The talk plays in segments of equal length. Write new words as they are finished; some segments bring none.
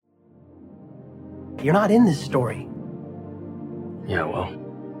You're not in this story. Yeah, well,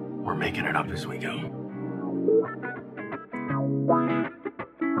 we're making it up as we go.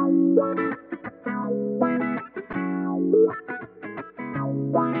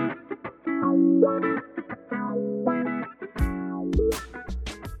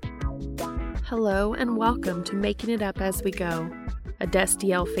 Hello and welcome to Making It Up As We Go, a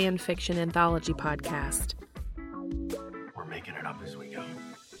Destiel fan fiction anthology podcast. We're making it up as we go.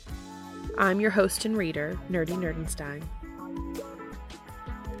 I'm your host and reader, Nerdy Nerdenstein.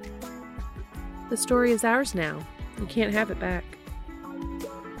 The story is ours now. You can't have it back.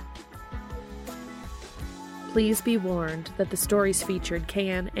 Please be warned that the stories featured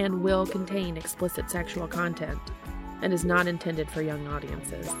can and will contain explicit sexual content and is not intended for young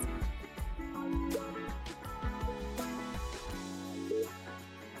audiences.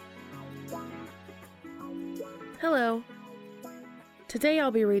 Hello. Today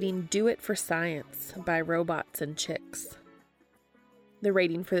I'll be reading Do It for Science by Robots and Chicks. The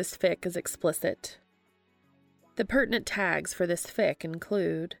rating for this fic is explicit. The pertinent tags for this fic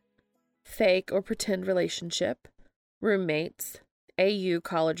include fake or pretend relationship, roommates, AU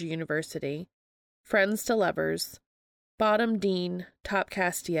college or university, friends to lovers, bottom Dean, top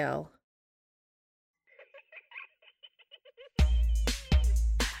Castiel.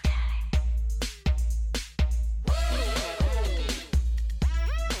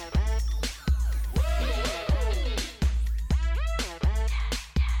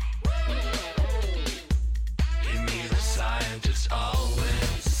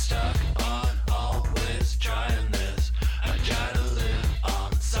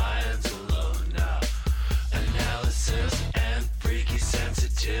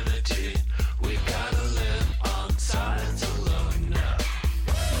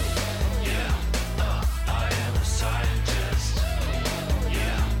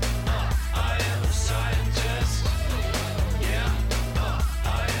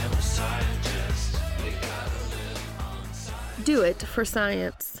 Do It for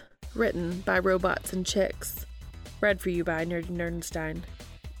Science, written by Robots and Chicks, read for you by Nerdy Nerdenstein.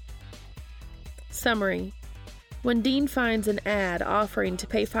 Summary. When Dean finds an ad offering to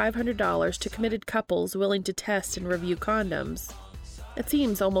pay $500 to committed couples willing to test and review condoms, it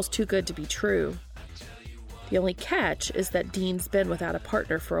seems almost too good to be true. The only catch is that Dean's been without a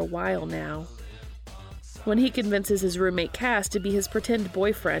partner for a while now. When he convinces his roommate Cass to be his pretend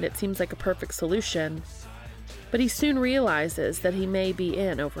boyfriend, it seems like a perfect solution. But he soon realizes that he may be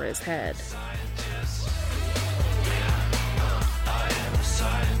in over his head.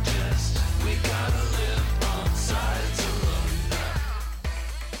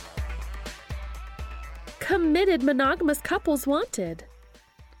 Committed monogamous couples wanted.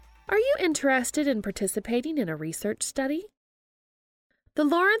 Are you interested in participating in a research study? The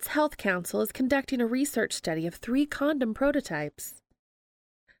Lawrence Health Council is conducting a research study of 3 condom prototypes.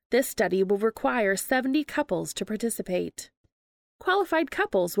 This study will require 70 couples to participate. Qualified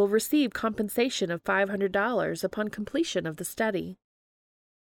couples will receive compensation of $500 upon completion of the study.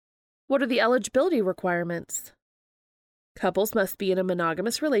 What are the eligibility requirements? Couples must be in a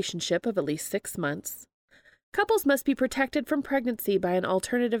monogamous relationship of at least 6 months. Couples must be protected from pregnancy by an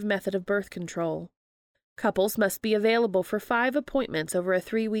alternative method of birth control. Couples must be available for 5 appointments over a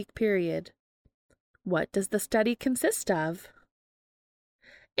 3-week period. What does the study consist of?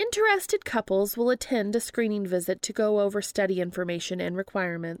 Interested couples will attend a screening visit to go over study information and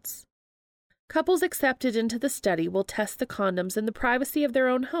requirements. Couples accepted into the study will test the condoms in the privacy of their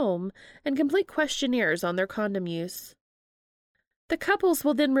own home and complete questionnaires on their condom use. The couples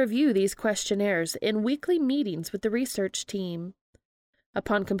will then review these questionnaires in weekly meetings with the research team.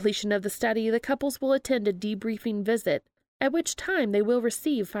 Upon completion of the study, the couples will attend a debriefing visit, at which time they will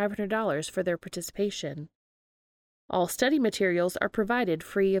receive $500 for their participation. All study materials are provided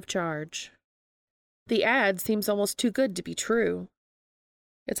free of charge. The ad seems almost too good to be true.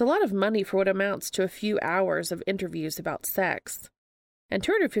 It's a lot of money for what amounts to a few hours of interviews about sex, and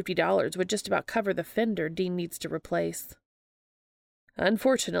 $250 would just about cover the fender Dean needs to replace.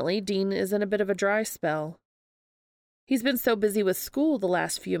 Unfortunately, Dean is in a bit of a dry spell. He's been so busy with school the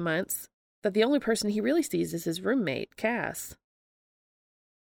last few months that the only person he really sees is his roommate, Cass.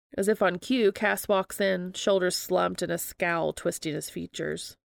 As if on cue, Cass walks in, shoulders slumped and a scowl twisting his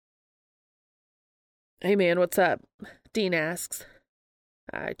features. "Hey man, what's up?" Dean asks.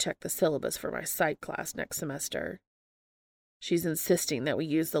 "I checked the syllabus for my psych class next semester. She's insisting that we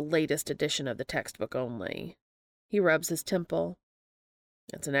use the latest edition of the textbook only." He rubs his temple.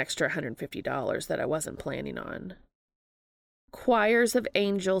 "It's an extra $150 that I wasn't planning on." Choirs of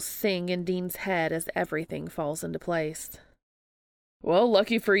angels sing in Dean's head as everything falls into place. Well,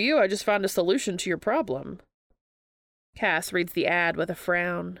 lucky for you, I just found a solution to your problem. Cass reads the ad with a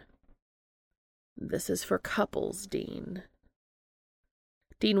frown. This is for couples, Dean.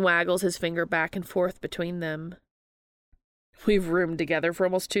 Dean waggles his finger back and forth between them. We've roomed together for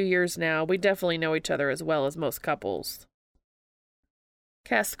almost 2 years now. We definitely know each other as well as most couples.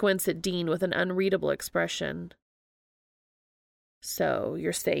 Cass squints at Dean with an unreadable expression. So,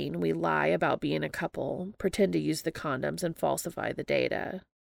 you're saying we lie about being a couple, pretend to use the condoms, and falsify the data.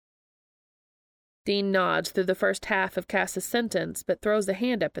 Dean nods through the first half of Cass's sentence, but throws a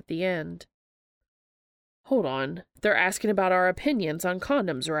hand up at the end. Hold on, they're asking about our opinions on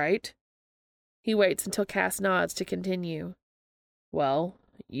condoms, right? He waits until Cass nods to continue. Well,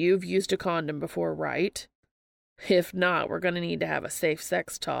 you've used a condom before, right? If not, we're going to need to have a safe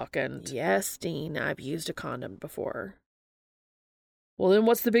sex talk and... Yes, Dean, I've used a condom before. Well, then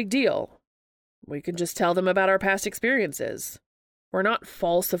what's the big deal? We can just tell them about our past experiences. We're not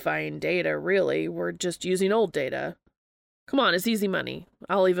falsifying data, really. We're just using old data. Come on, it's easy money.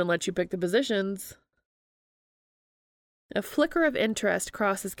 I'll even let you pick the positions. A flicker of interest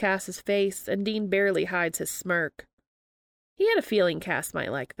crosses Cass's face, and Dean barely hides his smirk. He had a feeling Cass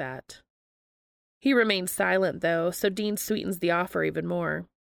might like that. He remains silent, though, so Dean sweetens the offer even more.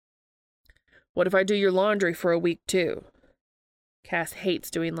 What if I do your laundry for a week, too? Cass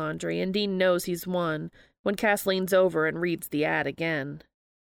hates doing laundry, and Dean knows he's won when Cass leans over and reads the ad again.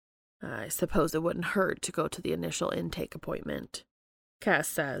 I suppose it wouldn't hurt to go to the initial intake appointment, Cass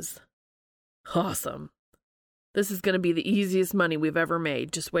says. Awesome. This is going to be the easiest money we've ever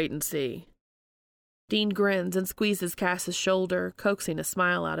made. Just wait and see. Dean grins and squeezes Cass's shoulder, coaxing a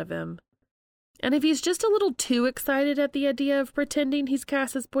smile out of him. And if he's just a little too excited at the idea of pretending he's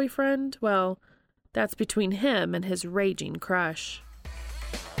Cass's boyfriend, well, that's between him and his raging crush.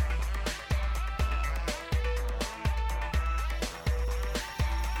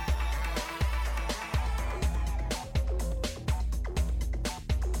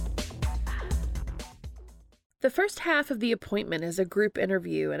 The first half of the appointment is a group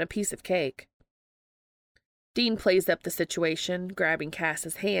interview and a piece of cake. Dean plays up the situation, grabbing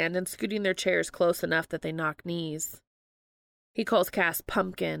Cass's hand and scooting their chairs close enough that they knock knees. He calls Cass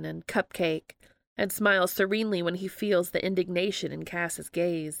pumpkin and cupcake, and smiles serenely when he feels the indignation in Cass's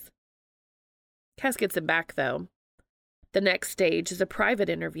gaze. Cass gets it back, though. The next stage is a private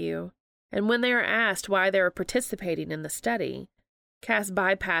interview, and when they are asked why they are participating in the study, Cass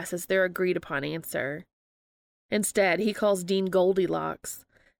bypasses their agreed-upon answer. Instead, he calls Dean Goldilocks,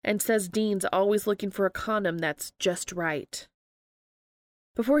 and says Dean's always looking for a condom that's just right.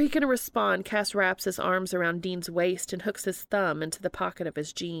 Before he can respond, Cass wraps his arms around Dean's waist and hooks his thumb into the pocket of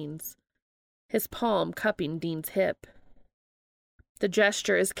his jeans, his palm cupping Dean's hip. The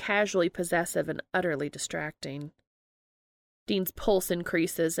gesture is casually possessive and utterly distracting. Dean's pulse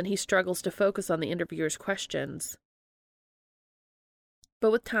increases, and he struggles to focus on the interviewer's questions.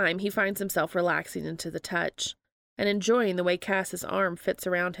 But with time, he finds himself relaxing into the touch, and enjoying the way Cass's arm fits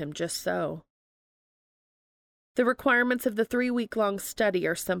around him just so. The requirements of the 3-week-long study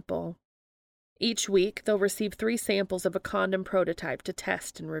are simple. Each week, they'll receive 3 samples of a condom prototype to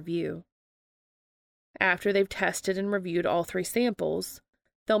test and review. After they've tested and reviewed all 3 samples,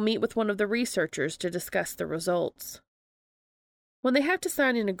 they'll meet with one of the researchers to discuss the results. When they have to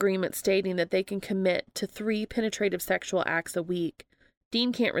sign an agreement stating that they can commit to 3 penetrative sexual acts a week,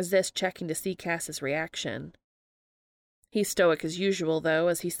 Dean can't resist checking to see Cass's reaction. He's stoic as usual, though,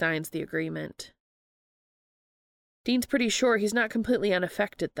 as he signs the agreement. Dean's pretty sure he's not completely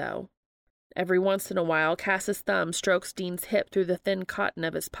unaffected, though. Every once in a while, Cass's thumb strokes Dean's hip through the thin cotton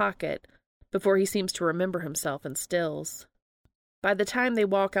of his pocket before he seems to remember himself and stills. By the time they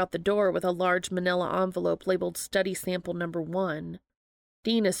walk out the door with a large manila envelope labeled Study Sample Number 1,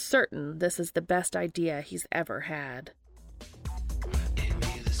 Dean is certain this is the best idea he's ever had.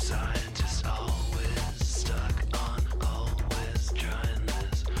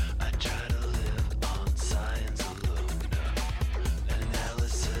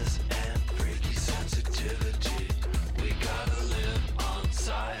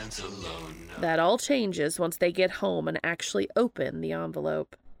 That all changes once they get home and actually open the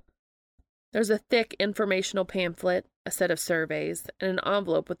envelope. There's a thick informational pamphlet, a set of surveys, and an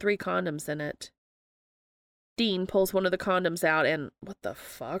envelope with 3 condoms in it. Dean pulls one of the condoms out and, what the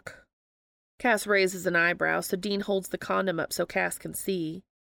fuck? Cass raises an eyebrow, so Dean holds the condom up so Cass can see.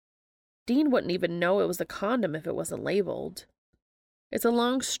 Dean wouldn't even know it was a condom if it wasn't labeled. It's a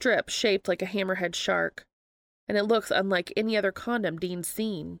long strip shaped like a hammerhead shark, and it looks unlike any other condom Dean's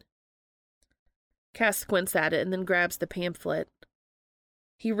seen. Cass squints at it and then grabs the pamphlet.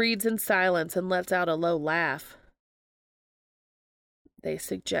 He reads in silence and lets out a low laugh. They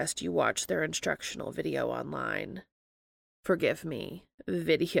suggest you watch their instructional video online. Forgive me,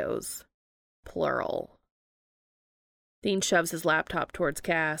 videos. Plural. Dean shoves his laptop towards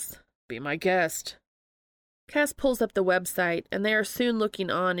Cass. Be my guest. Cass pulls up the website, and they are soon looking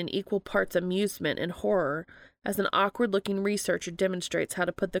on in equal parts amusement and horror as an awkward-looking researcher demonstrates how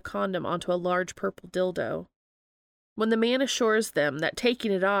to put the condom onto a large purple dildo. When the man assures them that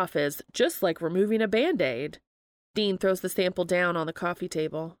taking it off is just like removing a Band-Aid, Dean throws the sample down on the coffee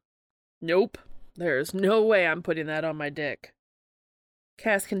table. Nope, there's no way I'm putting that on my dick.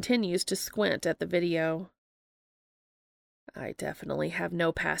 Cass continues to squint at the video. I definitely have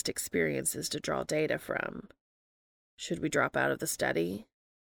no past experiences to draw data from. Should we drop out of the study?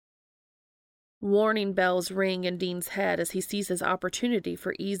 Warning bells ring in Dean's head as he sees his opportunity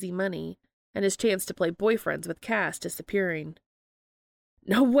for easy money and his chance to play boyfriends with Cass disappearing.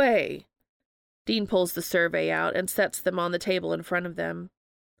 No way! Dean pulls the survey out and sets them on the table in front of them.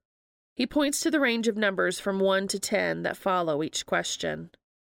 He points to the range of numbers from 1 to 10 that follow each question.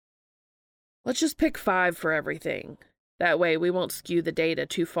 Let's just pick 5 for everything. That way we won't skew the data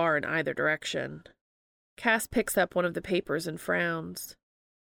too far in either direction. Cass picks up one of the papers and frowns.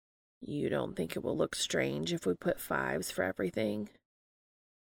 You don't think it will look strange if we put 5s for everything?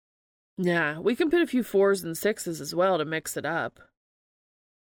 Nah, we can put a few 4s and 6s as well to mix it up.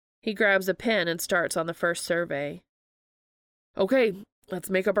 He grabs a pen and starts on the first survey. Okay, let's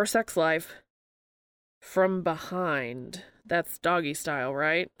make up our sex life. From behind. That's doggy style,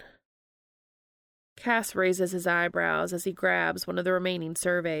 right? Cass raises his eyebrows as he grabs one of the remaining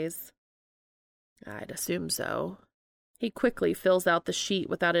surveys. I'd assume so. He quickly fills out the sheet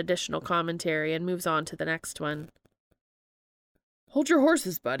without additional commentary and moves on to the next one. Hold your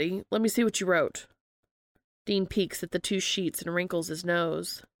horses, buddy. Let me see what you wrote. Dean peeks at the 2 sheets and wrinkles his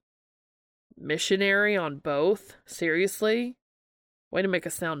nose. Missionary on both? Seriously? Way to make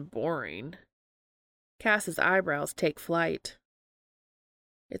us sound boring. Cass's eyebrows take flight.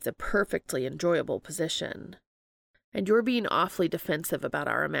 It's a perfectly enjoyable position. And you're being awfully defensive about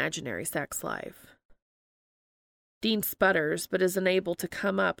our imaginary sex life. Dean sputters, but is unable to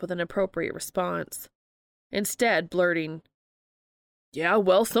come up with an appropriate response. Instead, blurting, Yeah,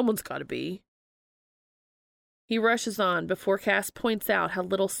 well, someone's gotta be. He rushes on before Cass points out how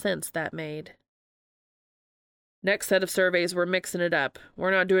little sense that made. Next set of surveys, we're mixing it up.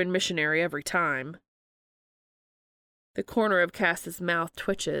 We're not doing missionary every time. The corner of Cass's mouth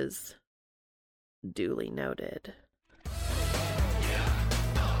twitches. Duly noted.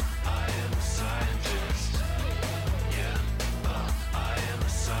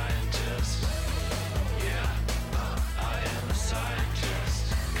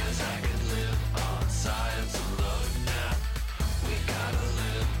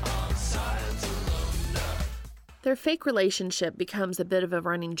 Their fake relationship becomes a bit of a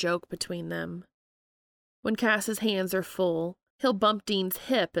running joke between them. When Cass's hands are full, he'll bump Dean's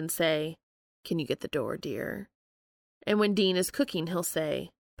hip and say, Can you get the door, dear? And when Dean is cooking, he'll say,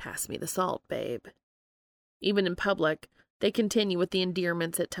 Pass me the salt, babe. Even in public, they continue with the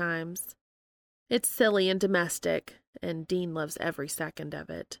endearments at times. It's silly and domestic, and Dean loves every second of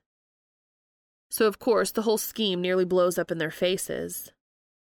it. So, of course, the whole scheme nearly blows up in their faces.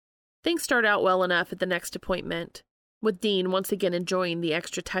 Things start out well enough at the next appointment, with Dean once again enjoying the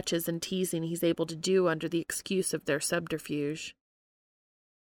extra touches and teasing he's able to do under the excuse of their subterfuge.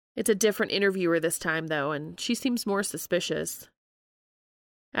 It's a different interviewer this time, though, and she seems more suspicious.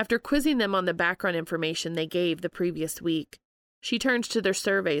 After quizzing them on the background information they gave the previous week, she turns to their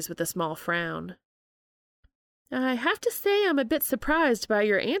surveys with a small frown. I have to say I'm a bit surprised by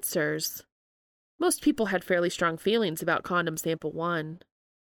your answers. Most people had fairly strong feelings about condom sample 1.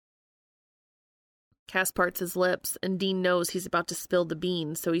 Cass parts his lips, and Dean knows he's about to spill the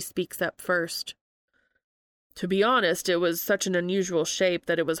beans, so he speaks up first. To be honest, it was such an unusual shape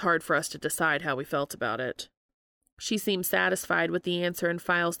that it was hard for us to decide how we felt about it. She seems satisfied with the answer and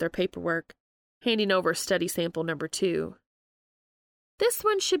files their paperwork, handing over study sample number 2. This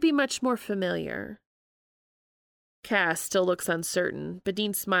one should be much more familiar. Cass still looks uncertain, but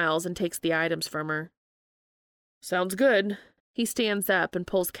Dean smiles and takes the items from her. Sounds good. He stands up and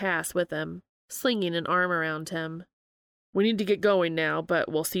pulls Cass with him, slinging an arm around him. We need to get going now,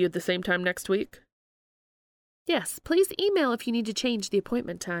 but we'll see you at the same time next week? Yes, please email if you need to change the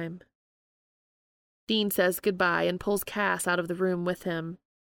appointment time. Dean says goodbye and pulls Cass out of the room with him.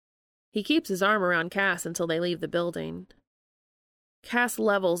 He keeps his arm around Cass until they leave the building. Cass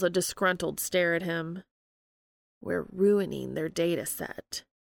levels a disgruntled stare at him. We're ruining their data set.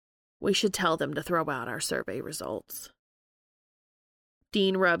 We should tell them to throw out our survey results.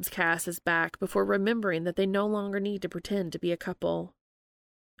 Dean rubs Cass's back before remembering that they no longer need to pretend to be a couple.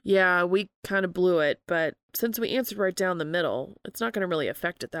 Yeah, we kind of blew it, but since we answered right down the middle, it's not going to really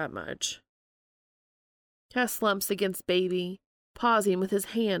affect it that much. Cass slumps against Baby, pausing with his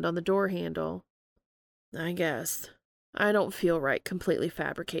hand on the door handle. I guess. I don't feel right completely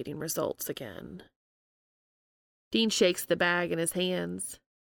fabricating results again. Dean shakes the bag in his hands.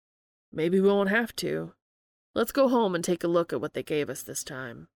 Maybe we won't have to. Let's go home and take a look at what they gave us this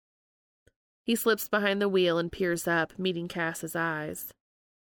time. He slips behind the wheel and peers up, meeting Cass's eyes.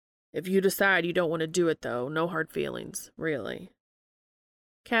 If you decide you don't want to do it, though, no hard feelings, really.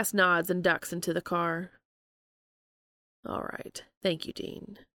 Cass nods and ducks into the car. All right. Thank you,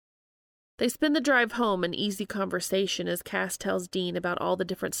 Dean. They spend the drive home in easy conversation as Cass tells Dean about all the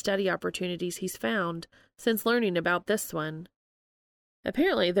different study opportunities he's found since learning about this one.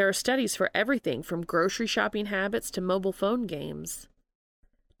 Apparently, there are studies for everything from grocery shopping habits to mobile phone games.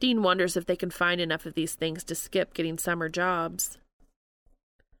 Dean wonders if they can find enough of these things to skip getting summer jobs.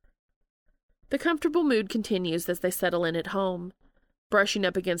 The comfortable mood continues as they settle in at home, brushing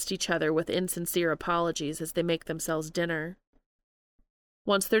up against each other with insincere apologies as they make themselves dinner.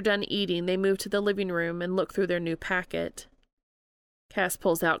 Once they're done eating, they move to the living room and look through their new packet. Cass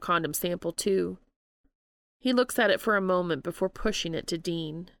pulls out condom sample 2. He looks at it for a moment before pushing it to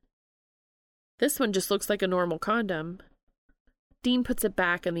Dean. This one just looks like a normal condom. Dean puts it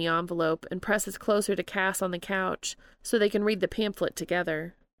back in the envelope and presses closer to Cass on the couch so they can read the pamphlet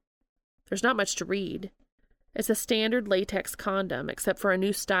together. There's not much to read. It's a standard latex condom except for a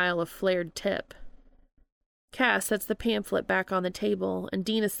new style of flared tip. Cass sets the pamphlet back on the table, and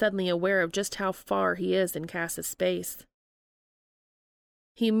Dean is suddenly aware of just how far he is in Cass's space.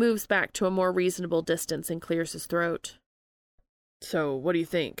 He moves back to a more reasonable distance and clears his throat. So, what do you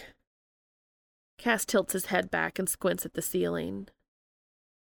think? Cass tilts his head back and squints at the ceiling.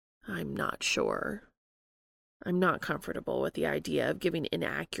 I'm not sure. I'm not comfortable with the idea of giving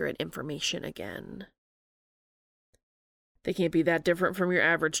inaccurate information again. They can't be that different from your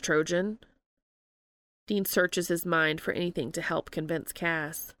average Trojan. Dean searches his mind for anything to help convince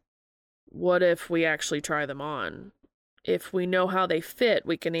Cass. What if we actually try them on? If we know how they fit,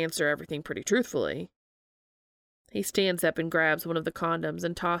 we can answer everything pretty truthfully. He stands up and grabs one of the condoms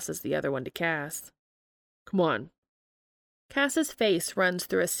and tosses the other one to Cass. Come on. Cass's face runs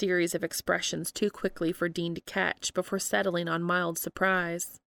through a series of expressions too quickly for Dean to catch before settling on mild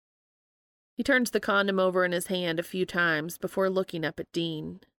surprise. He turns the condom over in his hand a few times before looking up at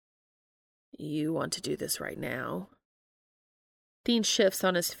Dean. You want to do this right now? Dean shifts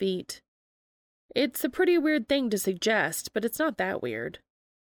on his feet. It's a pretty weird thing to suggest, but it's not that weird.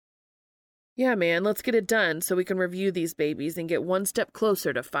 Yeah, man, let's get it done so we can review these babies and get one step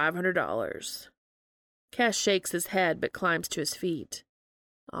closer to $500. Cass shakes his head but climbs to his feet.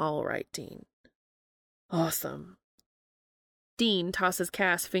 All right, Dean. Awesome. Dean tosses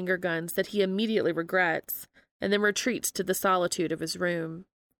Cass finger guns that he immediately regrets and then retreats to the solitude of his room.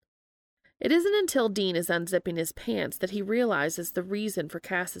 It isn't until Dean is unzipping his pants that he realizes the reason for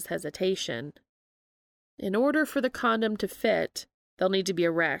Cass's hesitation. In order for the condom to fit, they'll need to be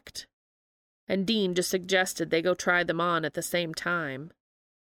erect. And Dean just suggested they go try them on at the same time.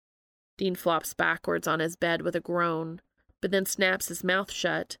 Dean flops backwards on his bed with a groan, but then snaps his mouth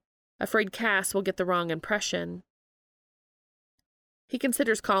shut, afraid Cass will get the wrong impression. He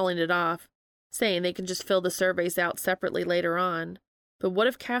considers calling it off, saying they can just fill the surveys out separately later on. But what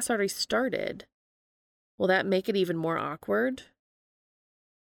if Cass already started? Will that make it even more awkward?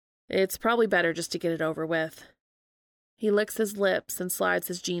 It's probably better just to get it over with. He licks his lips and slides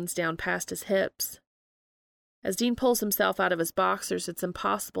his jeans down past his hips. As Dean pulls himself out of his boxers, it's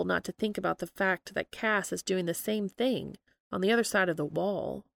impossible not to think about the fact that Cass is doing the same thing on the other side of the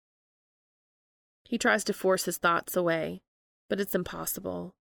wall. He tries to force his thoughts away, but it's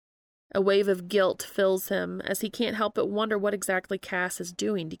impossible. A wave of guilt fills him as he can't help but wonder what exactly Cass is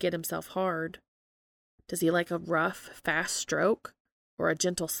doing to get himself hard. Does he like a rough, fast stroke or a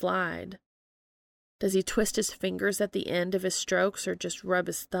gentle slide? Does he twist his fingers at the end of his strokes or just rub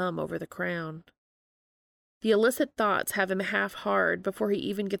his thumb over the crown? The illicit thoughts have him half hard before he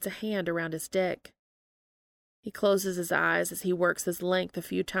even gets a hand around his dick. He closes his eyes as he works his length a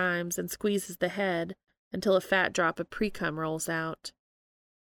few times and squeezes the head until a fat drop of pre-cum rolls out.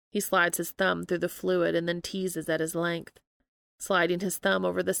 He slides his thumb through the fluid and then teases at his length, sliding his thumb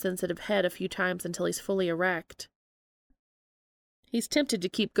over the sensitive head a few times until he's fully erect. He's tempted to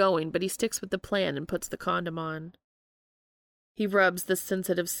keep going, but he sticks with the plan and puts the condom on. He rubs the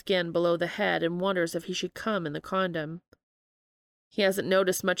sensitive skin below the head and wonders if he should come in the condom. He hasn't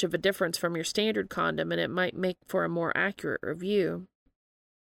noticed much of a difference from your standard condom, and it might make for a more accurate review.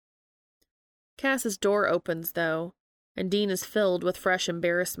 Cass's door opens, though, and Dean is filled with fresh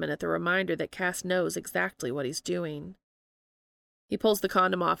embarrassment at the reminder that Cass knows exactly what he's doing. He pulls the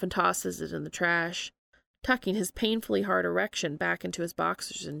condom off and tosses it in the trash, tucking his painfully hard erection back into his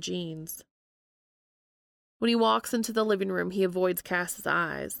boxers and jeans. When he walks into the living room, he avoids Cass's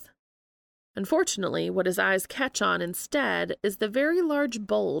eyes. Unfortunately, what his eyes catch on instead is the very large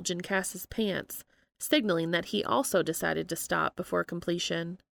bulge in Cass's pants, signaling that he also decided to stop before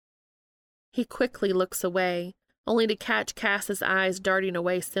completion. He quickly looks away, only to catch Cass's eyes darting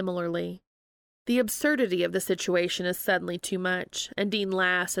away similarly. The absurdity of the situation is suddenly too much, and Dean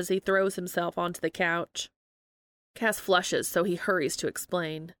laughs as he throws himself onto the couch. Cass flushes, so he hurries to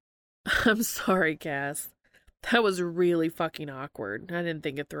explain. "I'm sorry, Cass. That was really fucking awkward. I didn't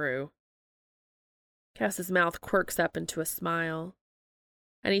think it through." Cass's mouth quirks up into a smile,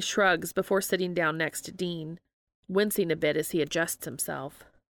 and he shrugs before sitting down next to Dean, wincing a bit as he adjusts himself.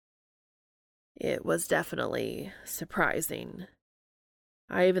 "It was definitely surprising.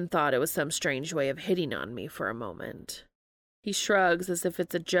 I even thought it was some strange way of hitting on me for a moment." He shrugs as if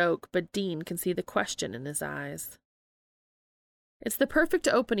it's a joke, but Dean can see the question in his eyes. It's the perfect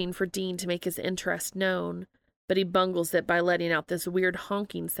opening for Dean to make his interest known, but he bungles it by letting out this weird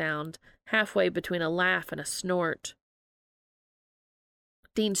honking sound halfway between a laugh and a snort.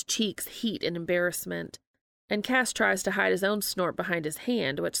 Dean's cheeks heat in embarrassment, and Cass tries to hide his own snort behind his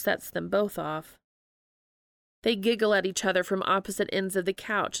hand, which sets them both off. They giggle at each other from opposite ends of the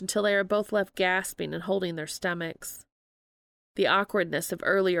couch until they are both left gasping and holding their stomachs. The awkwardness of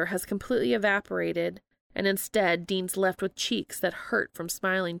earlier has completely evaporated, and instead Dean's left with cheeks that hurt from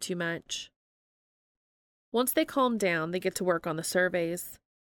smiling too much. Once they calm down, they get to work on the surveys.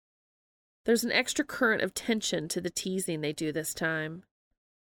 There's an extra current of tension to the teasing they do this time.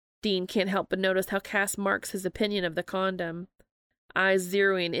 Dean can't help but notice how Cass marks his opinion of the condom, eyes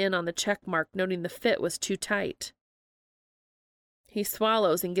zeroing in on the check mark, noting the fit was too tight. He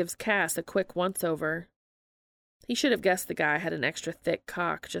swallows and gives Cass a quick once-over. He should have guessed the guy had an extra thick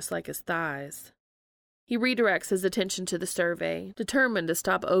cock, just like his thighs. He redirects his attention to the survey, determined to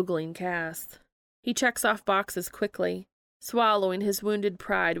stop ogling Cass. He checks off boxes quickly, swallowing his wounded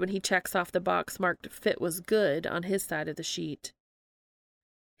pride when he checks off the box marked "fit was good" on his side of the sheet.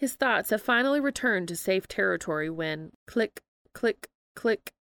 His thoughts have finally returned to safe territory when, click, click,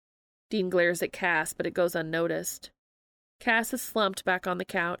 click. Dean glares at Cass, but it goes unnoticed. Cass is slumped back on the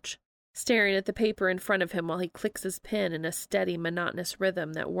couch, staring at the paper in front of him while he clicks his pen in a steady, monotonous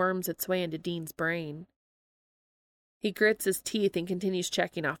rhythm that worms its way into Dean's brain. He grits his teeth and continues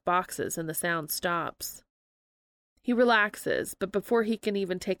checking off boxes, and the sound stops. He relaxes, but before he can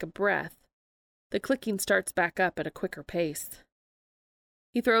even take a breath, the clicking starts back up at a quicker pace.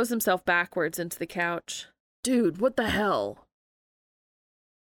 He throws himself backwards into the couch. "Dude, what the hell?"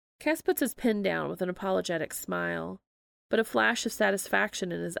 Cass puts his pen down with an apologetic smile, but a flash of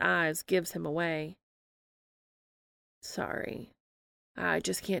satisfaction in his eyes gives him away. "Sorry. I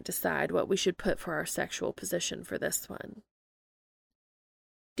just can't decide what we should put for our sexual position for this one."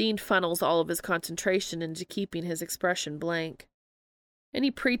 Dean funnels all of his concentration into keeping his expression blank.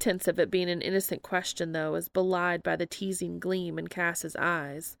 Any pretense of it being an innocent question, though, is belied by the teasing gleam in Cass's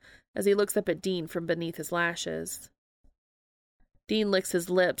eyes as he looks up at Dean from beneath his lashes. Dean licks his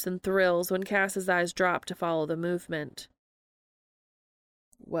lips and thrills when Cass's eyes drop to follow the movement.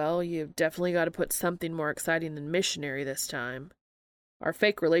 "Well, you've definitely got to put something more exciting than missionary this time. Our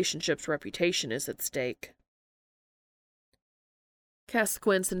fake relationship's reputation is at stake." Cass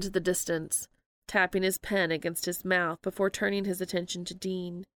squints into the distance, tapping his pen against his mouth before turning his attention to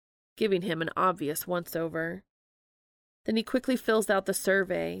Dean, giving him an obvious once-over. Then he quickly fills out the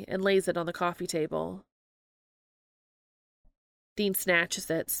survey and lays it on the coffee table. Dean snatches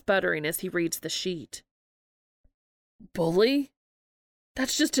it, sputtering as he reads the sheet. "Bully?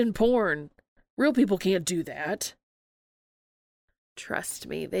 That's just in porn. Real people can't do that." "Trust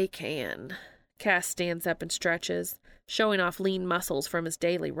me, they can." Cass stands up and stretches, showing off lean muscles from his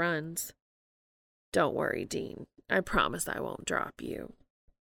daily runs. "Don't worry, Dean. I promise I won't drop you."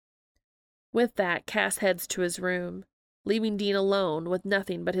 With that, Cass heads to his room, leaving Dean alone with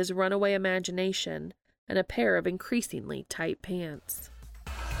nothing but his runaway imagination and a pair of increasingly tight pants.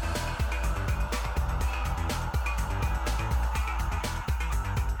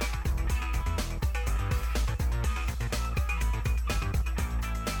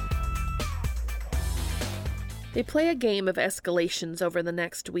 They play a game of escalations over the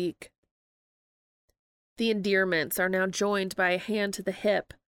next week. The endearments are now joined by a hand to the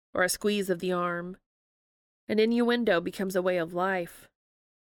hip or a squeeze of the arm. An innuendo becomes a way of life.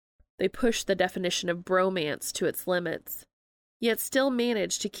 They push the definition of bromance to its limits, yet still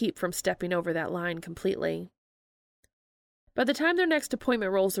manage to keep from stepping over that line completely. By the time their next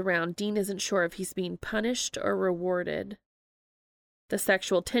appointment rolls around, Dean isn't sure if he's being punished or rewarded. The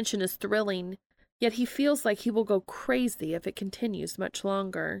sexual tension is thrilling, yet he feels like he will go crazy if it continues much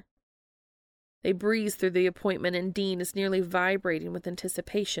longer. They breeze through the appointment, and Dean is nearly vibrating with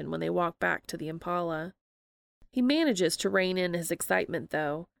anticipation when they walk back to the Impala. He manages to rein in his excitement,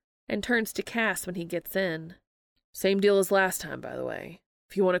 though, and turns to Cass when he gets in. Same deal as last time, by the way.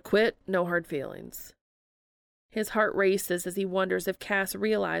 If you want to quit, no hard feelings. His heart races as he wonders if Cass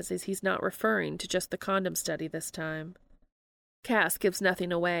realizes he's not referring to just the condom study this time. Cass gives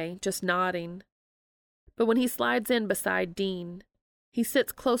nothing away, just nodding. But when he slides in beside Dean, he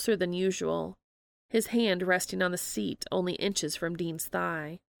sits closer than usual, his hand resting on the seat only inches from Dean's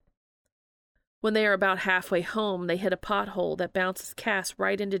thigh. When they are about halfway home, they hit a pothole that bounces Cass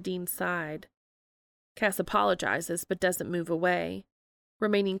right into Dean's side. Cass apologizes but doesn't move away,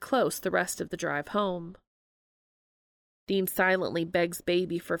 remaining close the rest of the drive home. Dean silently begs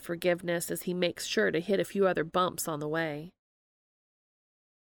Baby for forgiveness as he makes sure to hit a few other bumps on the way.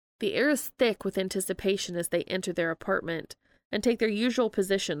 The air is thick with anticipation as they enter their apartment and take their usual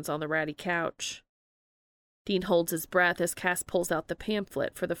positions on the ratty couch. Dean holds his breath as Cass pulls out the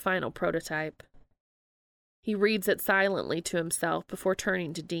pamphlet for the final prototype. He reads it silently to himself before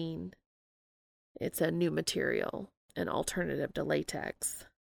turning to Dean. It's a new material, an alternative to latex.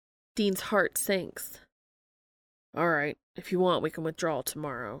 Dean's heart sinks. All right, if you want, we can withdraw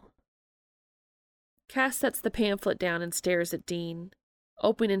tomorrow. Cass sets the pamphlet down and stares at Dean,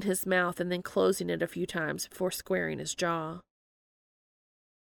 opening his mouth and then closing it a few times before squaring his jaw.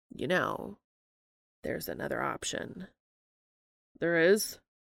 You know, there's another option. There is?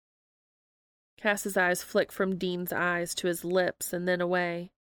 Cass's eyes flick from Dean's eyes to his lips and then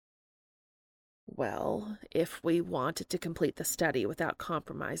away. Well, if we wanted to complete the study without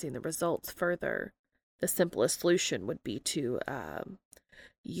compromising the results further, the simplest solution would be to,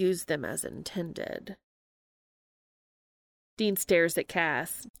 use them as intended. Dean stares at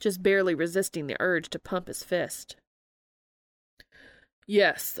Cass, just barely resisting the urge to pump his fist.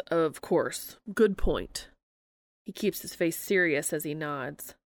 Yes, of course. Good point. He keeps his face serious as he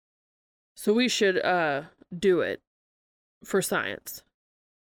nods. So we should, do it. For science.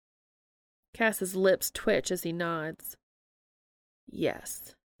 Cass's lips twitch as he nods.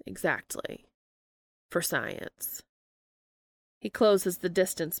 Yes, exactly. For science. He closes the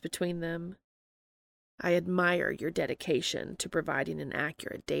distance between them. I admire your dedication to providing an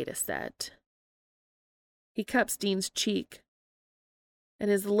accurate data set. He cups Dean's cheek, and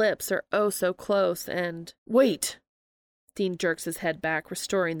his lips are oh so close, and... Wait! Dean jerks his head back,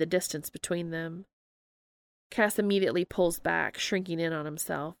 restoring the distance between them. Cass immediately pulls back, shrinking in on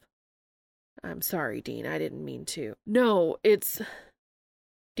himself. I'm sorry, Dean, I didn't mean to. No, it's...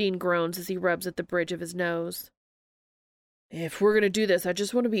 Dean groans as he rubs at the bridge of his nose. If we're going to do this, I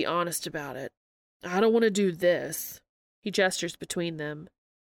just want to be honest about it. I don't want to do this. He gestures between them.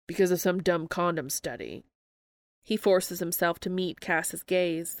 Because of some dumb condom study. He forces himself to meet Cass's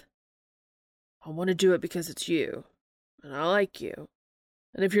gaze. I want to do it because it's you. And I like you.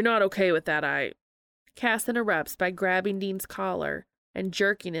 And if you're not okay with that, Cass interrupts by grabbing Dean's collar and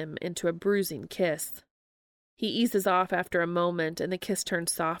jerking him into a bruising kiss. He eases off after a moment, and the kiss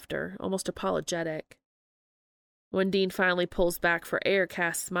turns softer, almost apologetic. When Dean finally pulls back for air,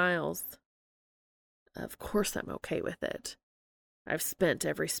 Cass smiles. Of course I'm okay with it. I've spent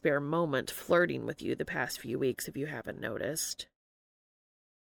every spare moment flirting with you the past few weeks, if you haven't noticed.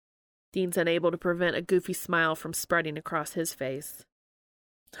 Dean's unable to prevent a goofy smile from spreading across his face.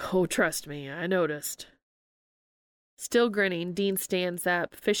 Oh, trust me, I noticed. Still grinning, Dean stands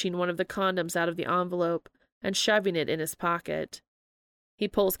up, fishing one of the condoms out of the envelope and shoving it in his pocket. He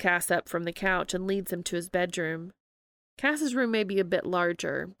pulls Cass up from the couch and leads him to his bedroom. Cass's room may be a bit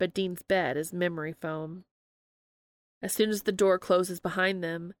larger, but Dean's bed is memory foam. As soon as the door closes behind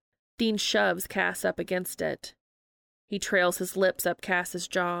them, Dean shoves Cass up against it. He trails his lips up Cass's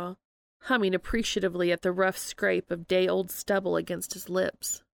jaw, humming appreciatively at the rough scrape of day-old stubble against his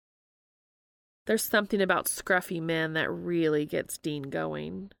lips. There's something about scruffy men that really gets Dean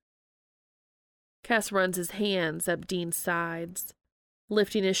going. Cass runs his hands up Dean's sides,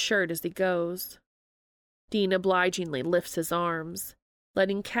 lifting his shirt as he goes. Dean obligingly lifts his arms,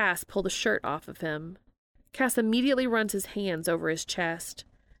 letting Cass pull the shirt off of him. Cass immediately runs his hands over his chest,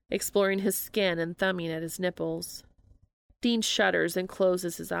 exploring his skin and thumbing at his nipples. Dean shudders and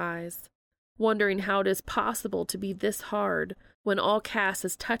closes his eyes, wondering how it is possible to be this hard when all Cass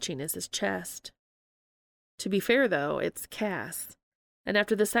is touching is his chest. To be fair, though, it's Cass, and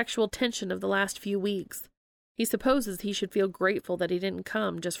after the sexual tension of the last few weeks, he supposes he should feel grateful that he didn't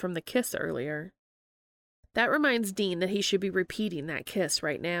come just from the kiss earlier. That reminds Dean that he should be repeating that kiss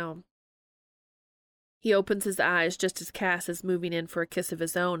right now. He opens his eyes just as Cass is moving in for a kiss of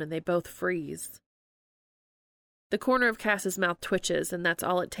his own, and they both freeze. The corner of Cass's mouth twitches, and that's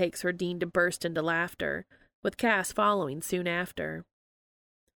all it takes for Dean to burst into laughter, with Cass following soon after.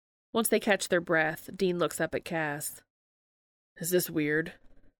 Once they catch their breath, Dean looks up at Cass. Is this weird?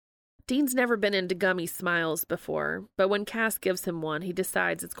 Dean's never been into gummy smiles before, but when Cass gives him one, he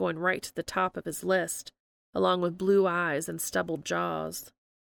decides it's going right to the top of his list, along with blue eyes and stubbled jaws.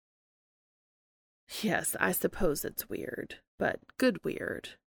 Yes, I suppose it's weird, but good weird.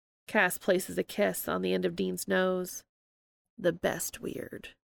 Cass places a kiss on the end of Dean's nose. The best weird.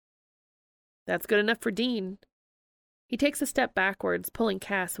 That's good enough for Dean. He takes a step backwards, pulling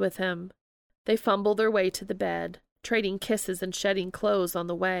Cass with him. They fumble their way to the bed, trading kisses and shedding clothes on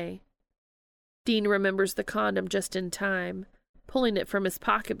the way. Dean remembers the condom just in time, pulling it from his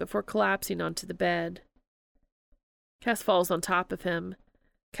pocket before collapsing onto the bed. Cass falls on top of him,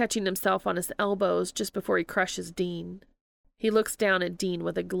 catching himself on his elbows just before he crushes Dean. He looks down at Dean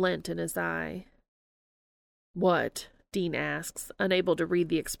with a glint in his eye. What? Dean asks, unable to read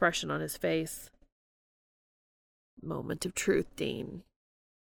the expression on his face. Moment of truth, Dean.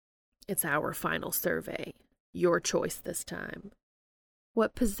 It's our final survey. Your choice this time.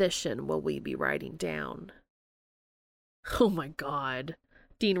 What position will we be writing down? Oh my God.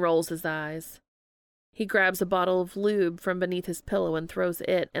 Dean rolls his eyes. He grabs a bottle of lube from beneath his pillow and throws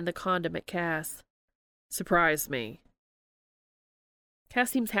it and the condom at Cass. Surprise me.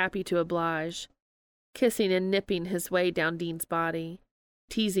 Cass seems happy to oblige, kissing and nipping his way down Dean's body,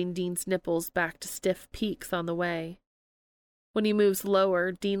 teasing Dean's nipples back to stiff peaks on the way. When he moves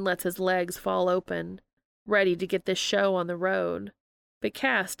lower, Dean lets his legs fall open, ready to get this show on the road, but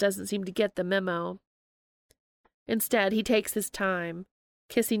Cass doesn't seem to get the memo. Instead, he takes his time,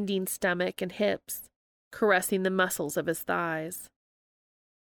 kissing Dean's stomach and hips, caressing the muscles of his thighs.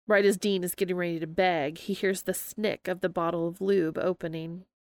 Right as Dean is getting ready to beg, he hears the snick of the bottle of lube opening.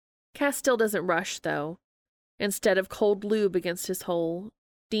 Cass still doesn't rush, though. Instead of cold lube against his hole,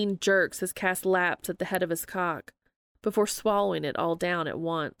 Dean jerks as Cass laps at the head of his cock, before swallowing it all down at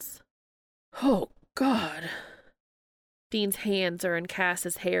once. Oh, God. Dean's hands are in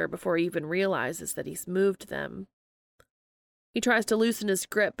Cass's hair before he even realizes that he's moved them. He tries to loosen his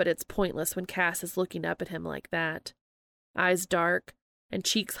grip, but it's pointless when Cass is looking up at him like that, eyes dark and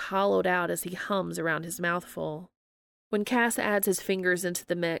cheeks hollowed out as he hums around his mouthful. When Cass adds his fingers into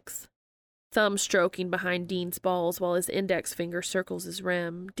the mix, thumb stroking behind Dean's balls while his index finger circles his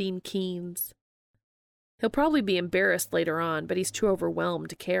rim, Dean keens. He'll probably be embarrassed later on, but he's too overwhelmed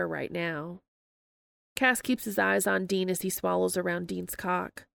to care right now. Cass keeps his eyes on Dean as he swallows around Dean's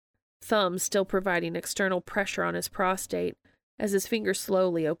cock, thumb still providing external pressure on his prostate as his fingers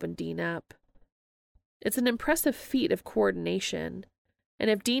slowly open Dean up. It's an impressive feat of coordination, and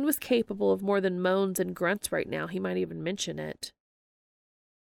if Dean was capable of more than moans and grunts right now, he might even mention it.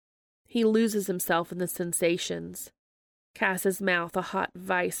 He loses himself in the sensations, Cass's mouth a hot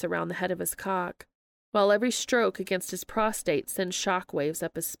vice around the head of his cock, while every stroke against his prostate sends shockwaves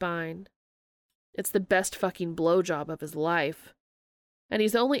up his spine. It's the best fucking blowjob of his life, and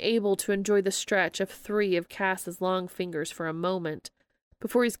he's only able to enjoy the stretch of 3 of Cass's long fingers for a moment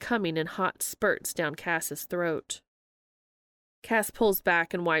before he's coming in hot spurts down Cass's throat. Cass pulls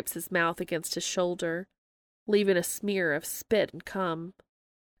back and wipes his mouth against his shoulder, leaving a smear of spit and cum.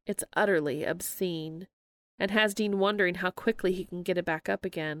 It's utterly obscene, and has Dean wondering how quickly he can get it back up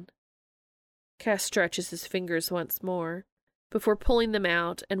again. Cass stretches his fingers once more, before pulling them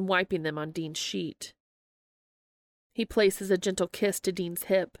out and wiping them on Dean's sheet. He places a gentle kiss to Dean's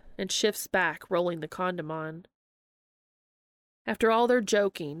hip and shifts back, rolling the condom on. After all their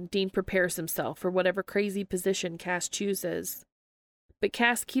joking, Dean prepares himself for whatever crazy position Cass chooses. But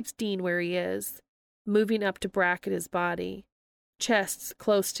Cass keeps Dean where he is, moving up to bracket his body, chests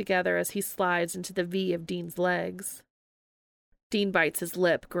close together as he slides into the V of Dean's legs. Dean bites his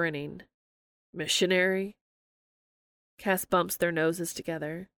lip, grinning. Missionary? Cass bumps their noses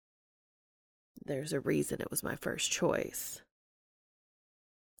together. There's a reason it was my first choice.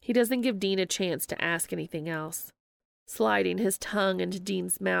 He doesn't give Dean a chance to ask anything else, sliding his tongue into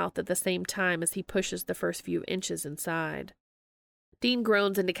Dean's mouth at the same time as he pushes the first few inches inside. Dean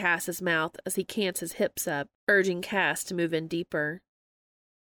groans into Cass's mouth as he cants his hips up, urging Cass to move in deeper.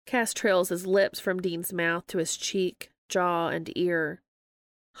 Cass trails his lips from Dean's mouth to his cheek, jaw, and ear,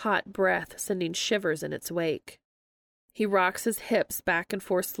 hot breath sending shivers in its wake. He rocks his hips back and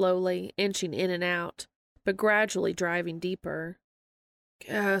forth slowly, inching in and out, but gradually driving deeper.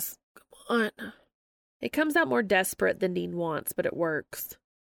 Cass, come on. It comes out more desperate than Dean wants, but it works.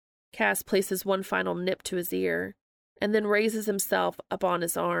 Cass places one final nip to his ear, and then raises himself up on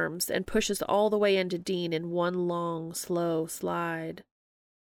his arms and pushes all the way into Dean in one long, slow slide.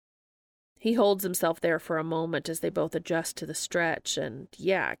 He holds himself there for a moment as they both adjust to the stretch, and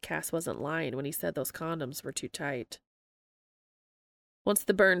yeah, Cass wasn't lying when he said those condoms were too tight. Once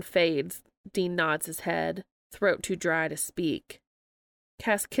the burn fades, Dean nods his head, throat too dry to speak.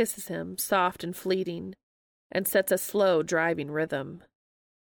 Cass kisses him, soft and fleeting, and sets a slow, driving rhythm.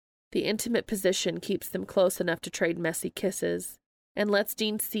 The intimate position keeps them close enough to trade messy kisses, and lets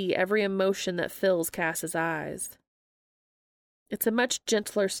Dean see every emotion that fills Cass's eyes. It's a much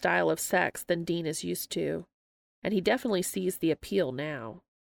gentler style of sex than Dean is used to, and he definitely sees the appeal now.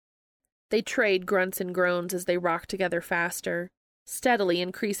 They trade grunts and groans as they rock together faster, steadily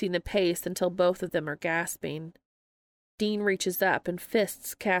increasing the pace until both of them are gasping. Dean reaches up and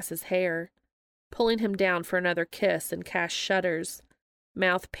fists Cass's hair, pulling him down for another kiss, and Cass shudders,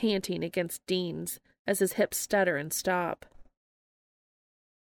 mouth panting against Dean's as his hips stutter and stop.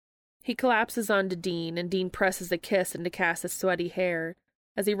 He collapses onto Dean, and Dean presses a kiss into Cass's sweaty hair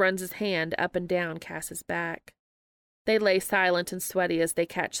as he runs his hand up and down Cass's back. They lay silent and sweaty as they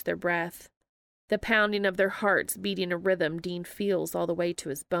catch their breath, the pounding of their hearts beating a rhythm Dean feels all the way to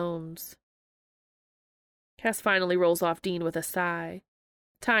his bones. Cass finally rolls off Dean with a sigh,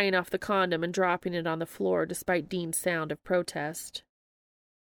 tying off the condom and dropping it on the floor despite Dean's sound of protest.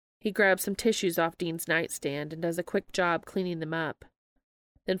 He grabs some tissues off Dean's nightstand and does a quick job cleaning them up,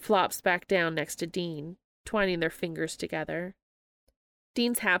 then flops back down next to Dean, twining their fingers together.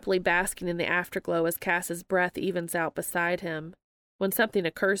 Dean's happily basking in the afterglow as Cass's breath evens out beside him, when something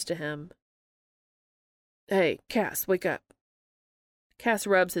occurs to him. "Hey, Cass, wake up." Cass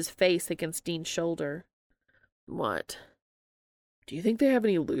rubs his face against Dean's shoulder. "What? Do you think they have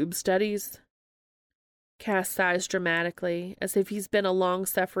any lube studies?" Cass sighs dramatically, as if he's been a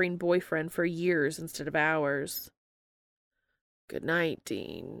long-suffering boyfriend for years instead of hours. "Good night,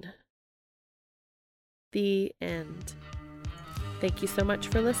 Dean." The end. Thank you so much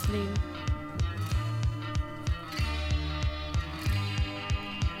for listening.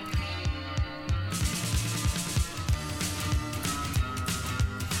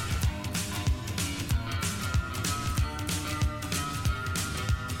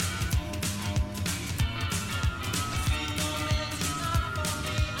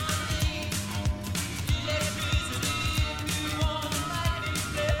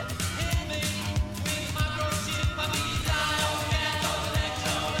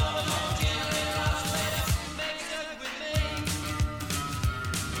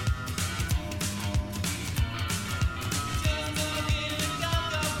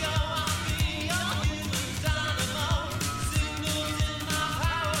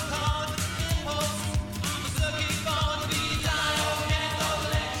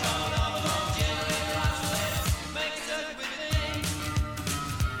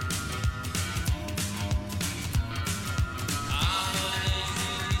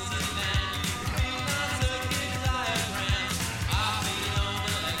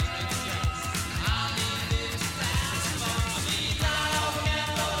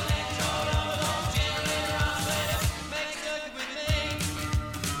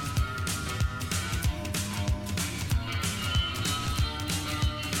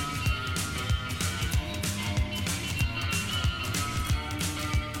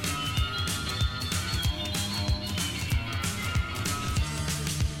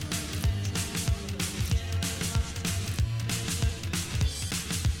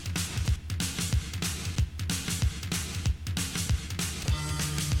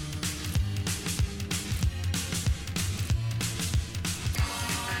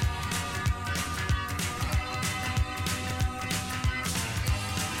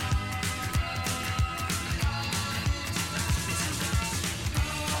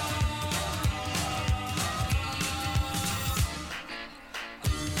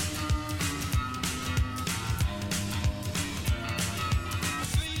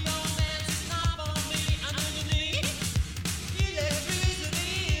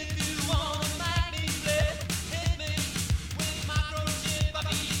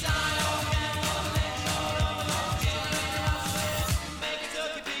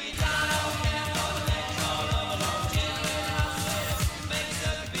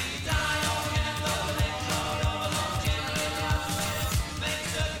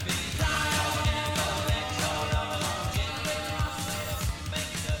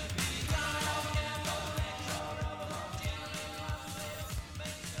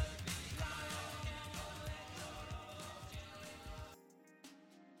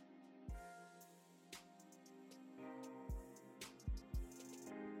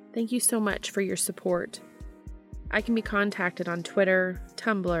 Thank you so much for your support. I can be contacted on Twitter,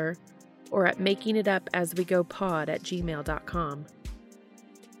 Tumblr, or at makingitupaswegopod@gmail.com.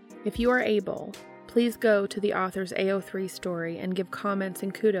 If you are able, please go to the author's AO3 story and give comments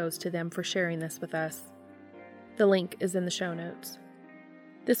and kudos to them for sharing this with us. The link is in the show notes.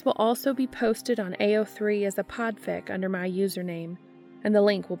 This will also be posted on AO3 as a podfic under my username, and the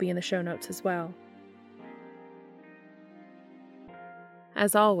link will be in the show notes as well.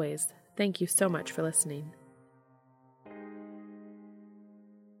 As always, thank you so much for listening.